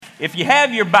If you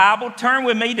have your Bible, turn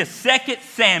with me to 2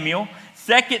 Samuel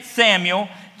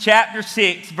chapter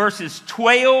 6, verses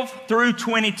 12 through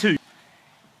 22.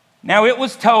 Now it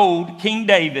was told King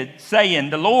David,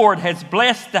 saying, the Lord has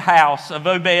blessed the house of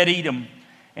Obed-Edom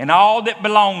and all that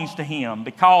belongs to him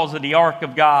because of the ark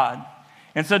of God.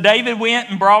 And so David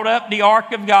went and brought up the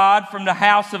ark of God from the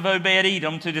house of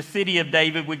Obed-Edom to the city of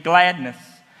David with gladness.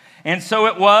 And so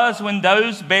it was, when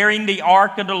those bearing the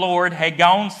ark of the Lord had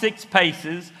gone 6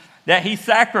 paces, that he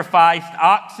sacrificed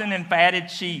oxen and fatted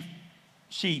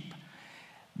sheep.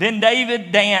 Then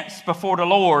David danced before the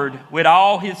Lord with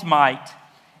all his might,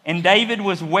 and David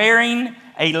was wearing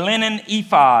a linen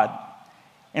ephod.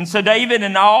 And so David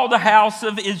and all the house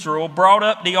of Israel brought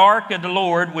up the ark of the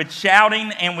Lord with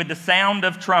shouting and with the sound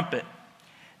of trumpet.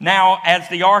 Now, as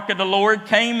the ark of the Lord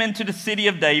came into the city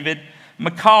of David,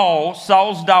 Michal,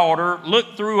 Saul's daughter,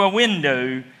 looked through a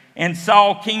window and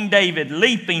saw King David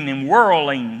leaping and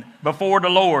whirling before the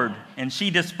Lord, and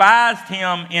she despised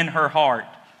him in her heart.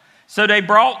 So they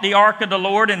brought the ark of the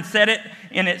Lord and set it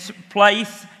in its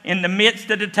place in the midst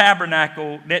of the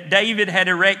tabernacle that David had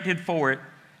erected for it.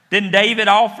 Then David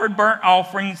offered burnt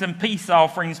offerings and peace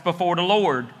offerings before the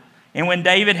Lord. And when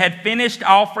David had finished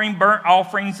offering burnt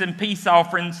offerings and peace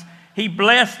offerings, he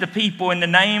blessed the people in the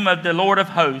name of the Lord of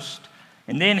hosts.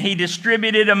 And then he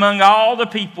distributed among all the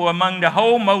people, among the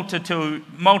whole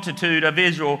multitude of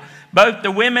Israel, both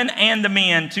the women and the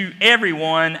men, to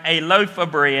everyone a loaf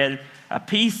of bread, a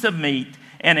piece of meat,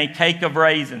 and a cake of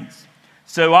raisins.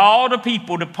 So all the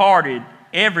people departed,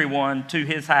 everyone to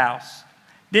his house.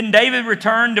 Then David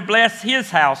returned to bless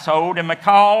his household, and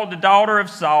Michal, the daughter of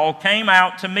Saul, came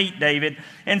out to meet David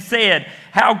and said,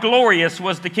 how glorious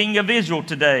was the king of Israel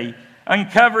today,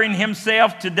 uncovering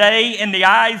himself today in the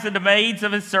eyes of the maids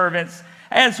of his servants,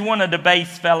 as one of the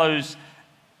base fellows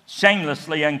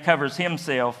shamelessly uncovers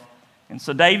himself. And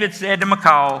so David said to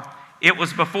Michal, it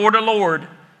was before the Lord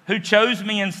who chose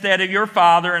me instead of your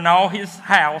father and all his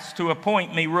house to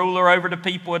appoint me ruler over the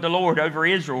people of the Lord, over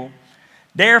Israel.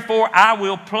 Therefore I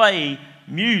will play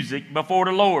music before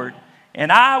the Lord,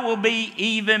 and I will be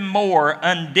even more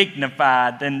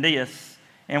undignified than this,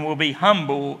 and will be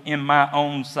humble in my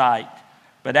own sight.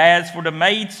 But as for the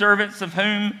maidservants of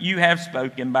whom you have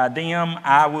spoken, by them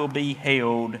I will be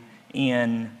held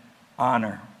in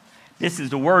honor. This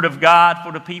is the word of God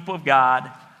for the people of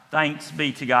God. Thanks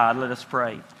be to God. Let us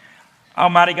pray.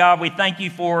 Almighty God, we thank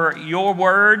you for your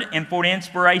word and for the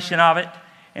inspiration of it.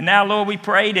 And now, Lord, we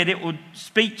pray that it would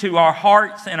speak to our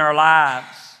hearts and our lives,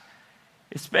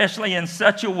 especially in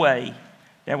such a way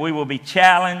that we will be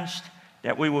challenged,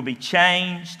 that we will be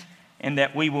changed, and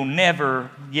that we will never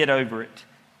get over it.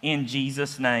 In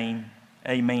Jesus' name,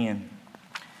 amen.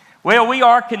 Well, we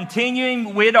are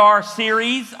continuing with our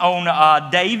series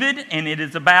on David, and it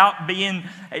is about being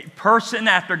a person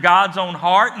after God's own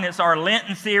heart, and it's our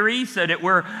Lenten series, so that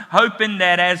we're hoping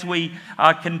that as we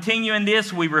continue in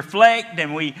this, we reflect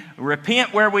and we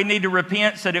repent where we need to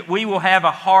repent, so that we will have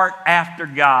a heart after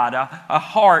God, a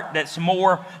heart that's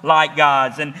more like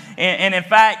God's. And in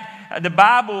fact, the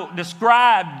Bible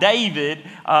described David,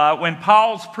 when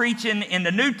Paul's preaching in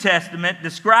the New Testament,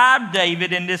 described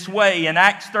David in this way in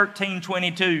Acts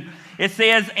 13:22. It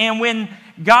says, and when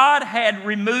God had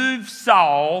removed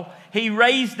Saul, he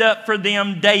raised up for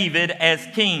them David as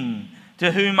king,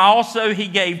 to whom also he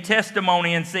gave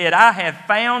testimony and said, I have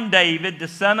found David, the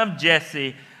son of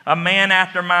Jesse, a man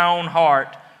after my own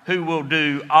heart, who will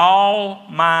do all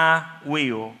my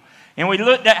will. And we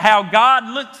looked at how God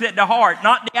looks at the heart,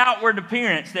 not the outward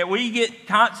appearance, that we get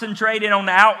concentrated on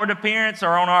the outward appearance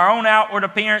or on our own outward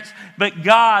appearance, but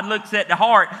God looks at the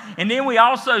heart. And then we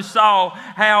also saw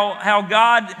how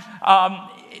God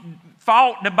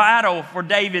fought the battle for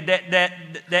David,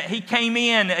 that he came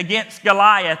in against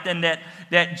Goliath, and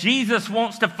that Jesus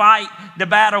wants to fight the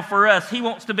battle for us. He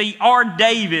wants to be our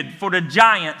David for the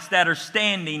giants that are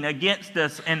standing against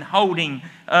us and holding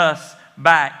us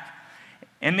back.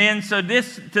 And then, so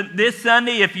this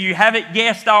Sunday, if you haven't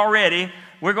guessed already,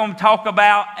 we're going to talk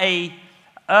about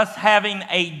us having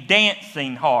a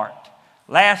dancing heart.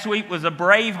 Last week was a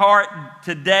brave heart.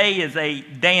 Today is a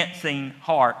dancing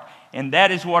heart. And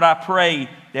that is what I pray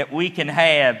that we can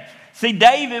have. See,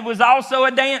 David was also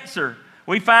a dancer.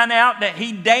 We find out that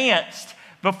he danced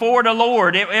before the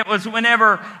Lord. It was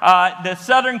whenever the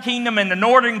southern kingdom and the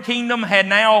northern kingdom had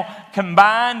now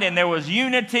combined, and there was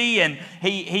unity, and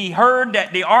he heard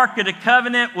that the Ark of the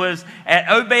Covenant was at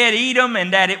Obed-Edom,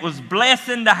 and that it was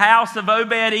blessing the house of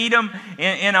Obed-Edom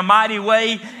in a mighty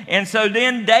way. And so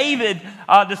then David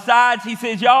decides, he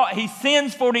says, y'all, he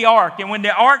sends for the ark. And when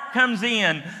the ark comes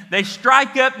in, they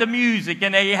strike up the music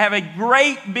and they have a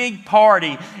great big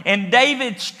party. And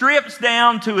David strips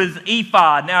down to his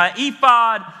ephod. Now, an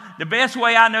ephod, the best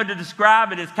way I know to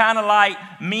describe it is kind of like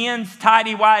men's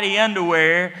tighty-whitey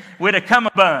underwear with a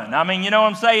cummerbund. I mean, you know what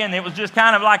I'm saying? It was just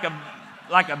kind of like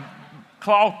a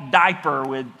cloth diaper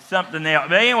with something else.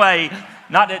 But anyway,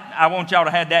 not that I want y'all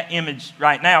to have that image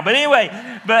right now. But anyway,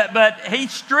 but he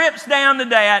strips down to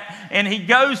that and he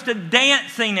goes to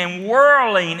dancing and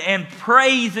whirling and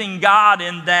praising God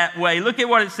in that way. Look at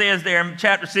what it says there in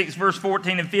chapter 6, verse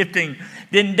 14 and 15.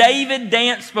 Then David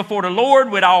danced before the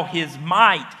Lord with all his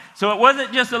might. So it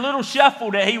wasn't just a little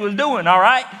shuffle that he was doing, all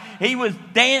right? He was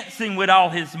dancing with all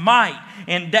his might.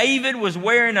 And David was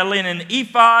wearing a linen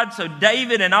ephod. So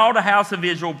David and all the house of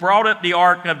Israel brought up the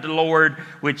ark of the Lord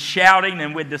with shouting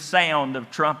and with the sound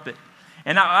of trumpet.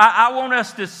 And I want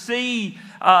us to see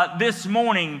this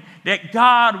morning that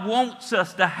God wants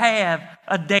us to have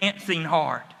a dancing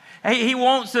heart. He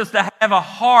wants us to have a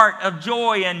heart of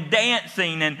joy and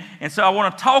dancing. And so I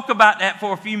want to talk about that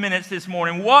for a few minutes this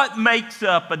morning. What makes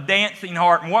up a dancing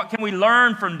heart? And what can we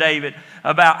learn from David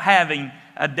about having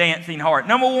a dancing heart?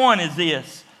 Number one is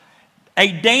this.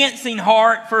 A dancing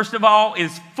heart, first of all,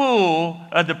 is full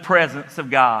of the presence of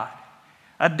God.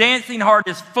 A dancing heart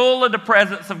is full of the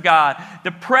presence of God.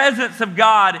 The presence of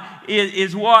God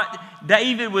is what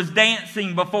David was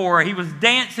dancing before. He was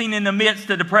dancing in the midst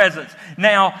of the presence.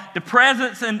 Now, the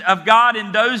presence of God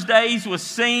in those days was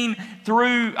seen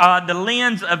through the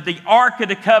lens of the Ark of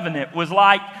the Covenant. Was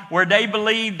like where they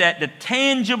believed that the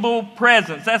tangible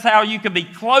presence, that's how you could be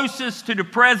closest to the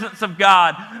presence of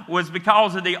God, was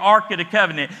because of the Ark of the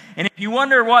Covenant. And if you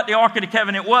wonder what the Ark of the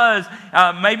Covenant was,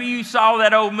 maybe you saw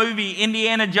that old movie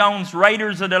Indiana Jones,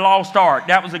 Raiders of the Lost Ark.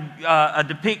 That was a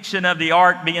depiction of the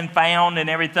Ark being found and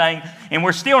everything. And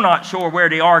we're still not sure where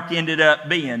the Ark ended up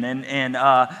being. And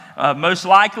most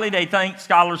likely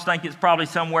scholars think it's probably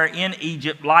somewhere in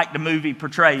Egypt like the movie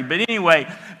portrayed. But anyway,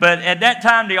 at that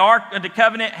time the Ark of the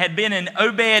Covenant had been in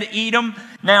Obed-Edom.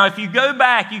 Now if you go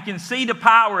back, you can see the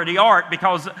power of the Ark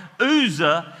because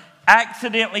Uzzah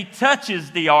accidentally touches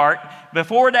the Ark.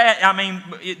 Before that, I mean,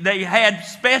 they had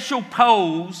special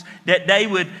poles that they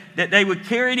would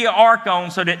carry the Ark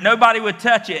on so that nobody would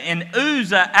touch it. And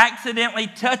Uzzah accidentally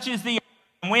touches the Ark.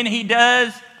 And when he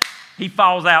does, he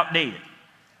falls out dead.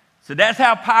 So that's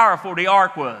how powerful the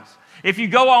Ark was. If you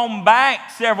go on back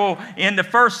several in the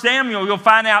 1 Samuel, you'll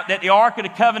find out that the Ark of the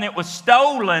Covenant was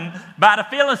stolen by the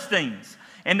Philistines.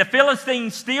 And the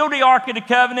Philistines steal the Ark of the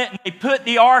Covenant and they put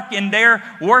the Ark in their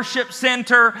worship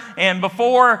center. And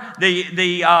before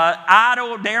the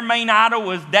idol, their main idol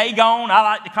was Dagon. I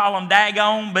like to call him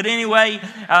Dagon. But anyway,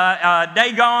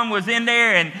 Dagon was in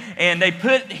there and they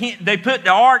put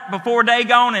the Ark before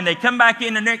Dagon and they come back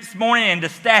in the next morning and the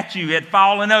statue had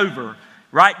fallen over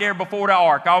right there before the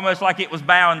Ark, almost like it was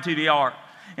bowing to the Ark.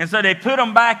 And so they put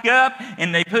them back up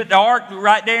and they put the Ark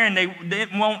right there and they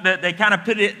didn't want that. They kind of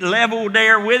put it level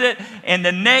there with it. And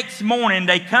the next morning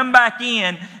they come back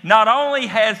in. Not only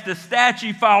has the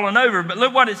statue fallen over, but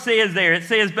look what it says there. It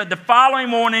says, but the following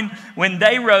morning when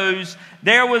they rose,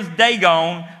 there was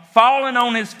Dagon fallen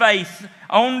on his face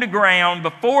on the ground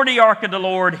before the ark of the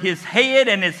Lord. His head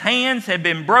and his hands had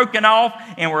been broken off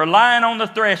and were lying on the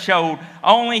threshold.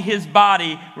 Only his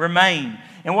body remained.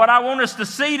 And what I want us to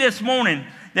see this morning,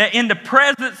 that in the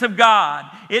presence of God,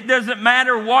 it doesn't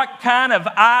matter what kind of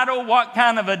idol, what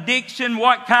kind of addiction,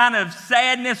 what kind of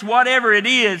sadness, whatever it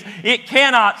is, it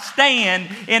cannot stand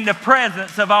in the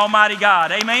presence of Almighty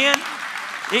God. Amen?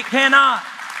 It cannot.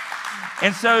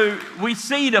 And so we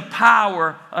see the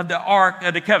power of the Ark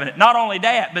of the Covenant. Not only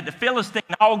that, but the Philistines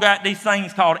all got these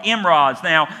things called emerods.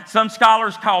 Now, some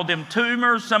scholars call them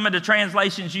tumors. Some of the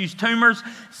translations use tumors.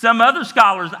 Some other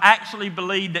scholars actually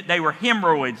believe that they were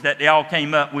hemorrhoids that they all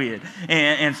came up with.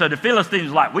 And so the Philistines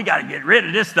were like, we got to get rid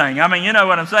of this thing. I mean, you know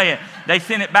what I'm saying? They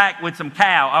sent it back with some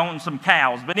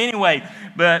cows. But anyway,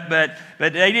 but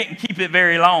they didn't keep it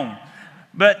very long.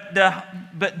 But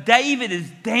David is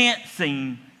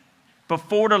dancing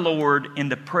before the Lord in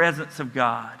the presence of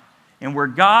God. And where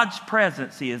God's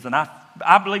presence is, and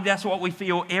I believe that's what we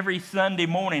feel every Sunday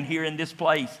morning here in this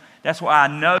place. That's why I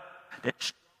know that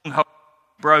stronghold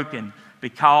is broken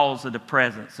because of the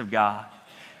presence of God.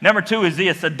 Number two is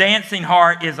this: a dancing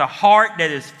heart is a heart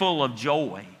that is full of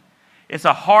joy. It's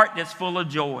a heart that's full of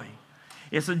joy.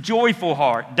 It's a joyful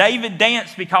heart. David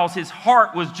danced because his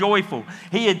heart was joyful.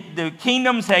 The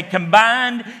kingdoms had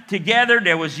combined together.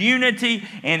 There was unity,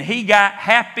 and he got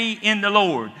happy in the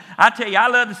Lord. I tell you, I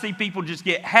love to see people just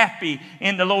get happy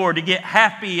in the Lord, to get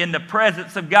happy in the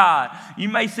presence of God. You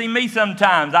may see me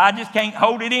sometimes. I just can't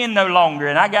hold it in no longer,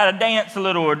 and I got to dance a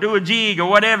little or do a jig or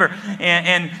whatever.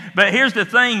 But here's the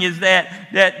thing is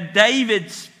that David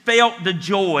felt the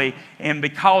joy, and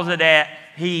because of that,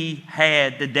 he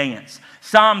had the dance.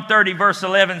 Psalm 30 verse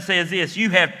 11 says this, "You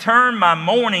have turned my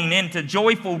mourning into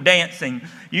joyful dancing.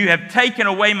 You have taken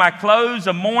away my clothes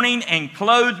of mourning and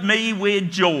clothed me with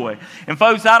joy." And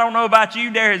folks, I don't know about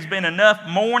you, there has been enough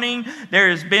mourning, there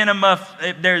has been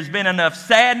enough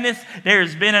sadness, there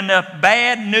has been enough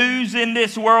bad news in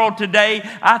this world today.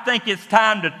 I think it's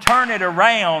time to turn it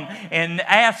around and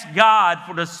ask God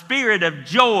for the spirit of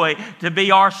joy to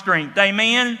be our strength.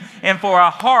 Amen. And for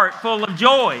a heart full of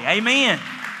joy. Amen.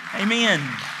 Amen.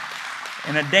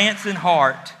 And a dancing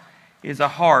heart is a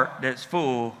heart that's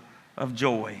full of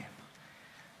joy.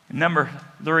 Number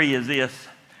 3 is this.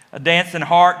 A dancing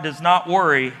heart does not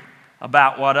worry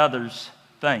about what others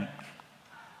think.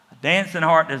 A dancing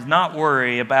heart does not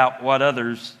worry about what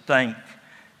others think.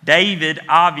 David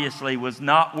obviously was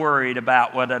not worried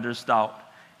about what others thought.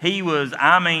 He was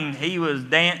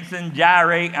dancing,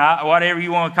 gyrating, whatever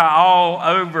you want to call, all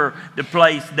over the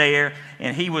place there.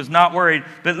 And he was not worried.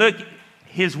 But look,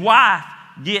 his wife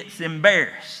gets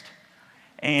embarrassed.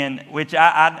 And which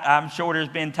I'm sure there's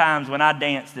been times when I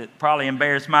danced that probably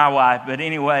embarrassed my wife. But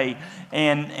anyway,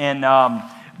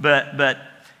 but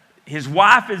his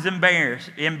wife is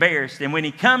embarrassed. And when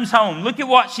he comes home, look at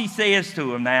what she says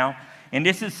to him now. And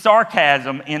this is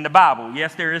sarcasm in the Bible.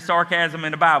 Yes, there is sarcasm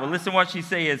in the Bible. Listen to what she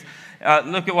says.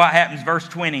 Look at what happens, verse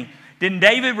 20. "Then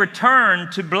David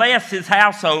returned to bless his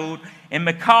household, and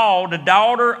Michal, the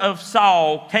daughter of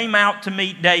Saul, came out to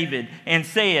meet David and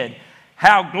said,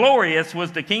 'How glorious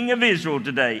was the king of Israel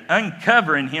today,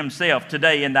 uncovering himself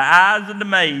today in the eyes of the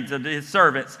maids of his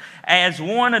servants, as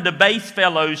one of the base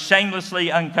fellows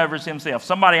shamelessly uncovers himself.'"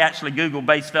 Somebody actually Googled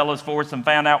base fellows for us and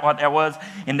found out what that was,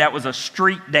 and that was a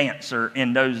street dancer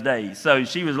in those days. So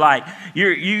she was like,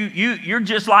 you're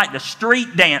just like the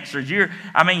street dancers.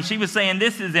 She was saying,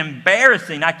 this is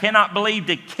embarrassing. I cannot believe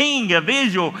the king of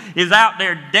Israel is out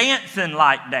there dancing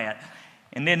like that.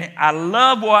 And then I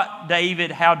love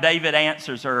how David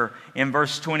answers her in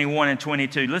verse 21 and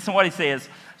 22. Listen to what he says.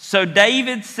 "So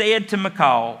David said to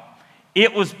Michal,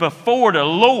 'It was before the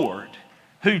Lord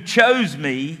who chose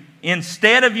me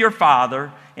instead of your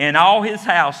father and all his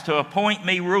house to appoint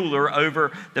me ruler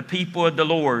over the people of the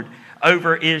Lord,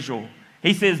 over Israel.'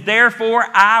 He says, 'Therefore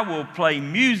I will play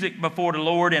music before the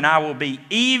Lord, and I will be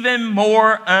even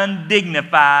more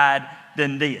undignified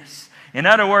than this.'" In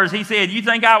other words, he said, you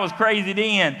think I was crazy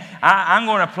then? I'm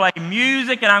going to play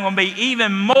music, and I'm going to be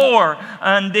even more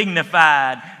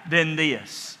undignified than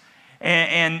this.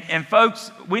 And folks,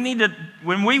 when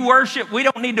we worship, we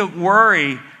don't need to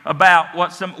worry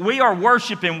about we are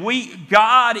worshiping.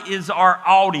 God is our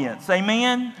audience.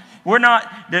 Amen? We're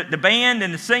not, the band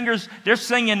and the singers, they're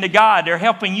singing to God. They're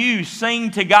helping you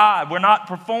sing to God. We're not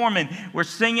performing. We're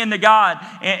singing to God.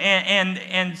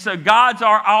 And so God's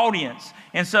our audience.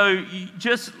 And so you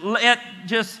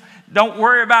don't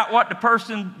worry about what the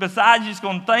person beside you is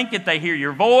going to think if they hear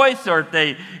your voice or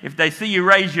if they see you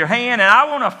raise your hand. And I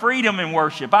want a freedom in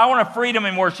worship. I want a freedom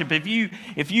in worship. If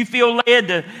you feel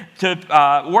led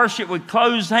to worship with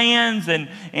closed hands and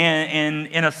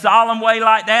in a solemn way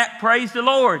like that, praise the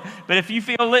Lord. But if you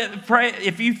feel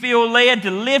led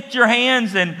to lift your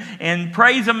hands and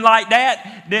praise Him like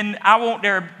that, then I want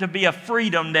there to be a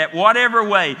freedom that whatever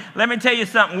way. Let me tell you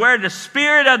something. Where the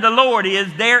Spirit of the Lord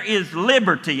is, there is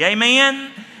liberty.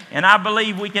 Amen? And I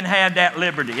believe we can have that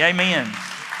liberty. Amen.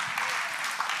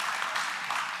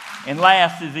 And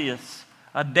last is this.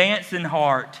 A dancing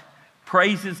heart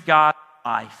praises God for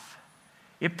life.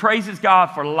 It praises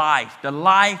God for life. The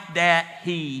life that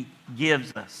He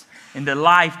gives us. And the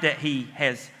life that He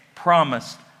has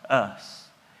promised us.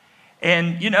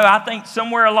 And, I think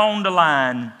somewhere along the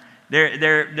line,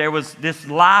 there was this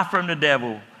lie from the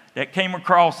devil that came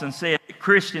across and said that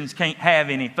Christians can't have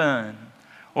any fun.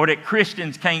 Or that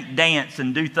Christians can't dance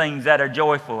and do things that are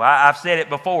joyful. I've said it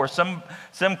before. Some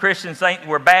Christians think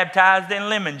we're baptized in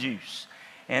lemon juice.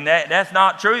 And that's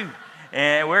not true.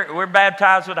 And we're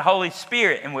baptized with the Holy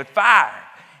Spirit and with fire.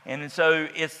 And so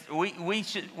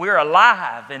we're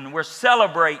alive and we're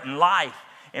celebrating life.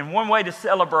 And one way to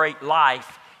celebrate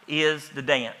life is the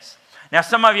dance. Now,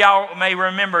 some of y'all may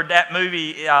remember that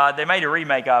movie. They made a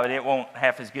remake of it. It won't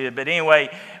half as good. But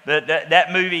anyway,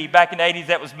 that movie back in the 80s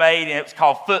that was made, and it was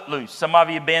called Footloose. Some of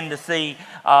you have been to see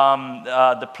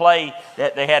the play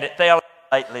that they had at Thales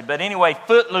lately. But anyway,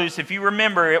 Footloose, if you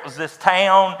remember, it was this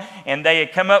town, and they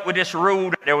had come up with this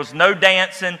rule that there was no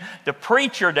dancing. The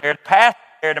preacher there, the pastor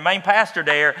there, the main pastor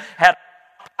there, had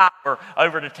power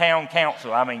over the town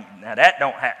council. I mean, now that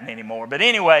don't happen anymore. But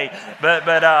anyway, but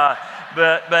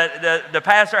the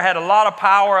pastor had a lot of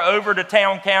power over the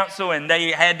town council, and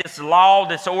they had this law,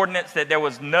 this ordinance that there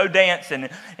was no dancing.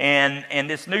 And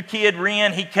this new kid,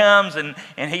 Ren, he comes and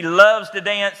he loves to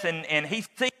dance, and he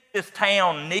sees this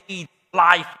town needs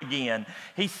life again.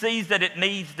 He sees that it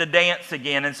needs to dance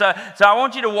again. And so I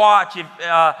want you to watch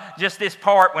just this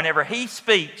part whenever he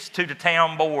speaks to the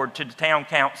town board, to the town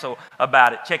council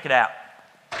about it. Check it out.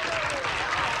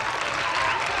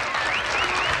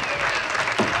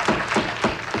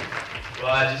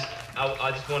 Well,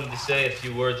 I just wanted to say a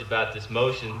few words about this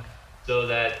motion so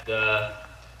that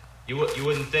you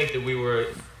wouldn't think that we were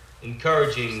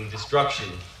encouraging destruction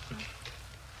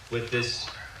with this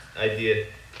idea.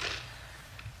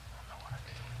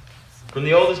 From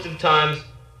the oldest of times,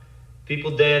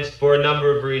 people danced for a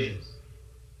number of reasons.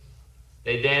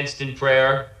 They danced in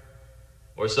prayer,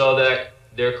 or so that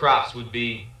their crops would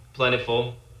be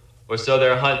plentiful, or so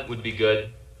their hunt would be good.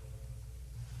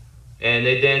 And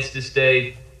they danced to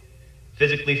stay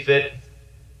physically fit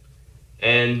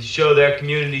and show their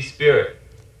community spirit.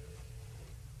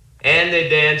 And they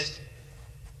danced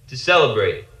to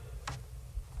celebrate.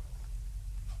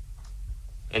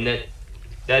 And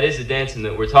that is the dancing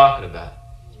that we're talking about.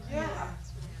 Yeah.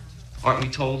 Aren't we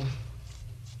told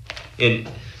in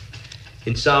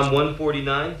Psalm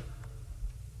 149?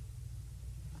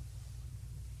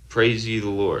 Praise ye the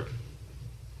Lord.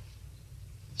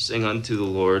 Sing unto the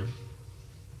Lord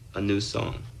a new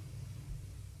song.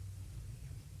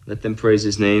 Let them praise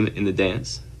his name in the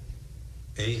dance.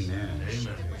 Amen.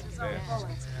 Amen.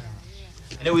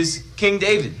 And it was King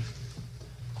David.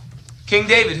 King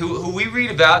David, who we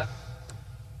read about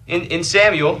in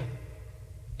Samuel.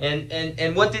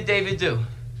 And what did David do?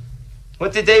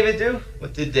 What did David do?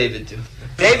 What did David do?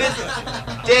 David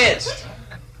danced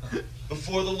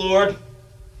before the Lord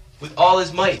with all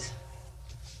his might.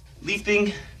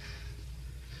 Leaping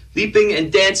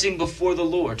and dancing before the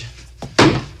Lord.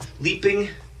 Leaping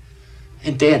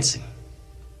and dancing.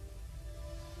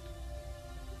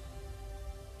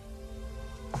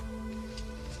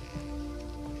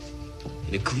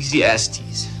 And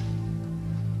Ecclesiastes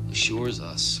assures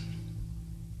us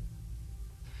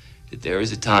that there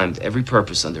is a time to every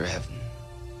purpose under heaven.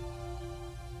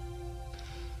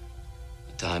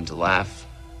 A time to laugh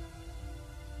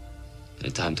and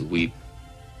a time to weep.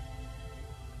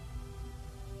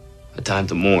 A time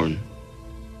to mourn,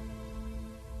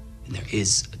 and there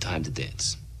is a time to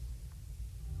dance.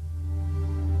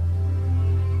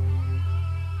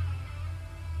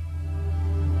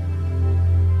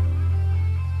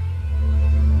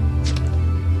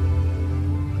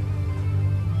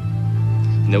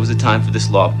 And there was a time for this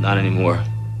law, but not anymore.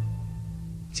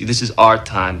 See, this is our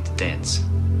time to dance.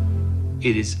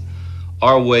 It is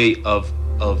our way of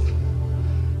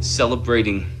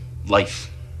celebrating life.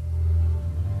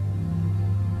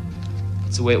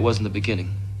 It's the way it was in the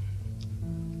beginning.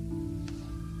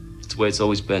 It's the way it's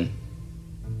always been.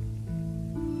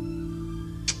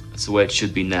 It's the way it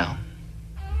should be now.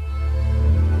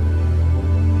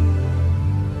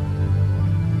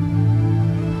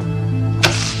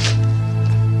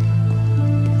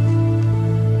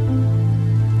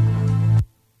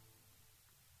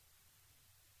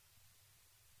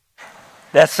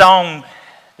 That song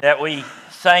that we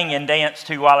sang and danced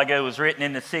to a while ago was written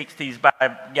in the 60s by a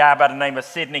guy by the name of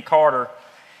Sidney Carter.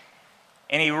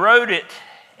 And he wrote it,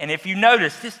 and if you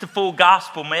notice, it's the full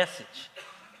gospel message.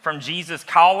 From Jesus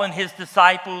calling his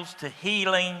disciples to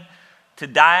healing, to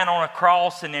dying on a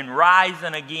cross and then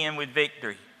rising again with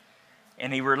victory.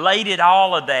 And he related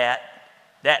all of that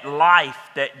life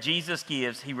that Jesus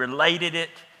gives, he related it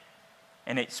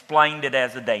and explained it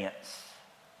as a dance.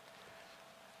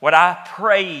 What I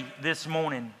pray this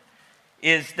morning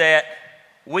is that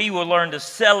we will learn to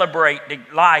celebrate the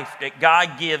life that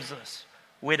God gives us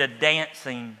with a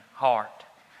dancing heart.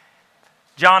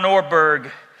 John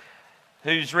Ortberg,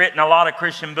 who's written a lot of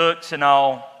Christian books and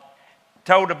all,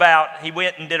 told about, he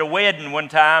went and did a wedding one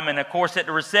time, and of course at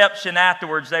the reception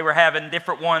afterwards they were having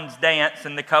different ones dance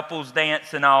and the couples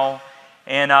dance and all.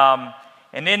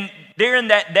 And then during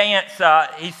that dance,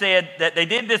 he said that they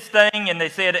did this thing, and they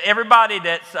said everybody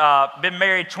that's been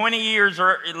married 20 years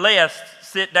or less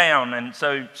sit down. And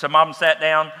so some of them sat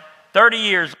down. 30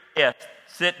 years less,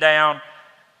 sit down.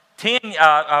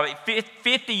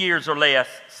 50 years or less,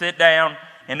 sit down.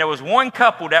 And there was one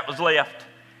couple that was left.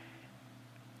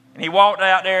 And he walked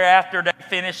out there after they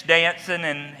finished dancing,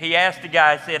 and he asked the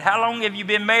guy, he said, "How long have you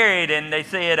been married?" And they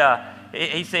said,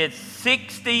 he said,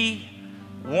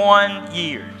 61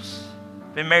 years.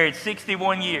 Been married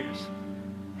 61 years.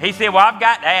 He said, "Well, I've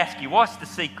got to ask you, what's the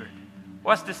secret?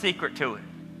 What's the secret to it?"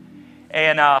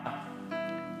 And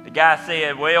the guy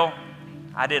said, "Well,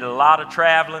 I did a lot of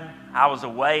traveling. I was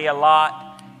away a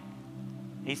lot."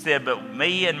 He said, "But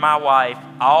me and my wife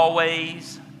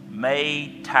always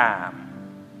made time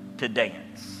to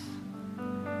dance."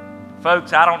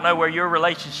 Folks, I don't know where your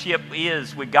relationship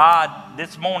is with God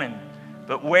this morning,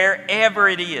 but wherever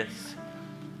it is,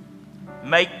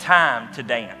 make time to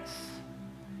dance.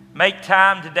 Make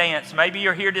time to dance. Maybe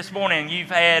you're here this morning and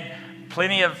you've had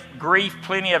plenty of grief,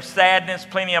 plenty of sadness,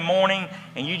 plenty of mourning,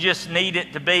 and you just need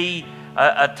it to be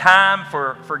a time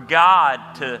for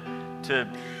God to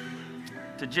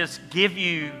just give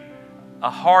you a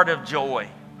heart of joy,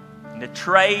 and to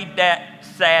trade that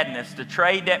sadness, to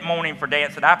trade that mourning for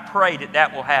dance. And I pray that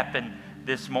that will happen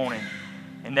this morning,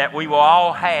 and that we will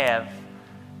all have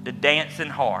the dancing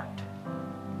heart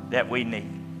that we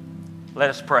need. Let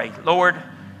us pray. Lord,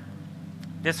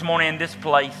 this morning in this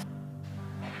place,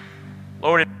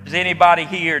 Lord, if there's anybody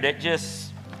here that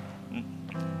just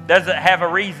doesn't have a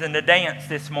reason to dance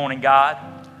this morning, God,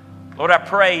 Lord, I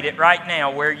pray that right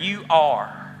now where you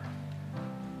are,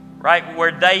 right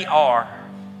where they are,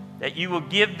 that you will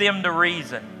give them the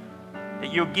reason,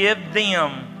 that you'll give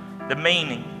them the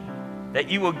meaning, that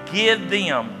you will give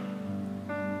them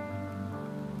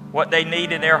what they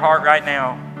need in their heart right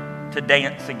now to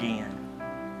dance again.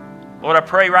 Lord, I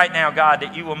pray right now, God,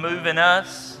 that you will move in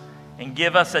us and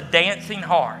give us a dancing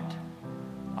heart,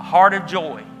 a heart of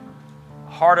joy,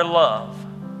 a heart of love,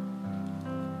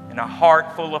 and a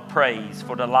heart full of praise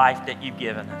for the life that you've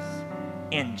given us.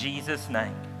 In Jesus'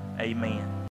 name, amen.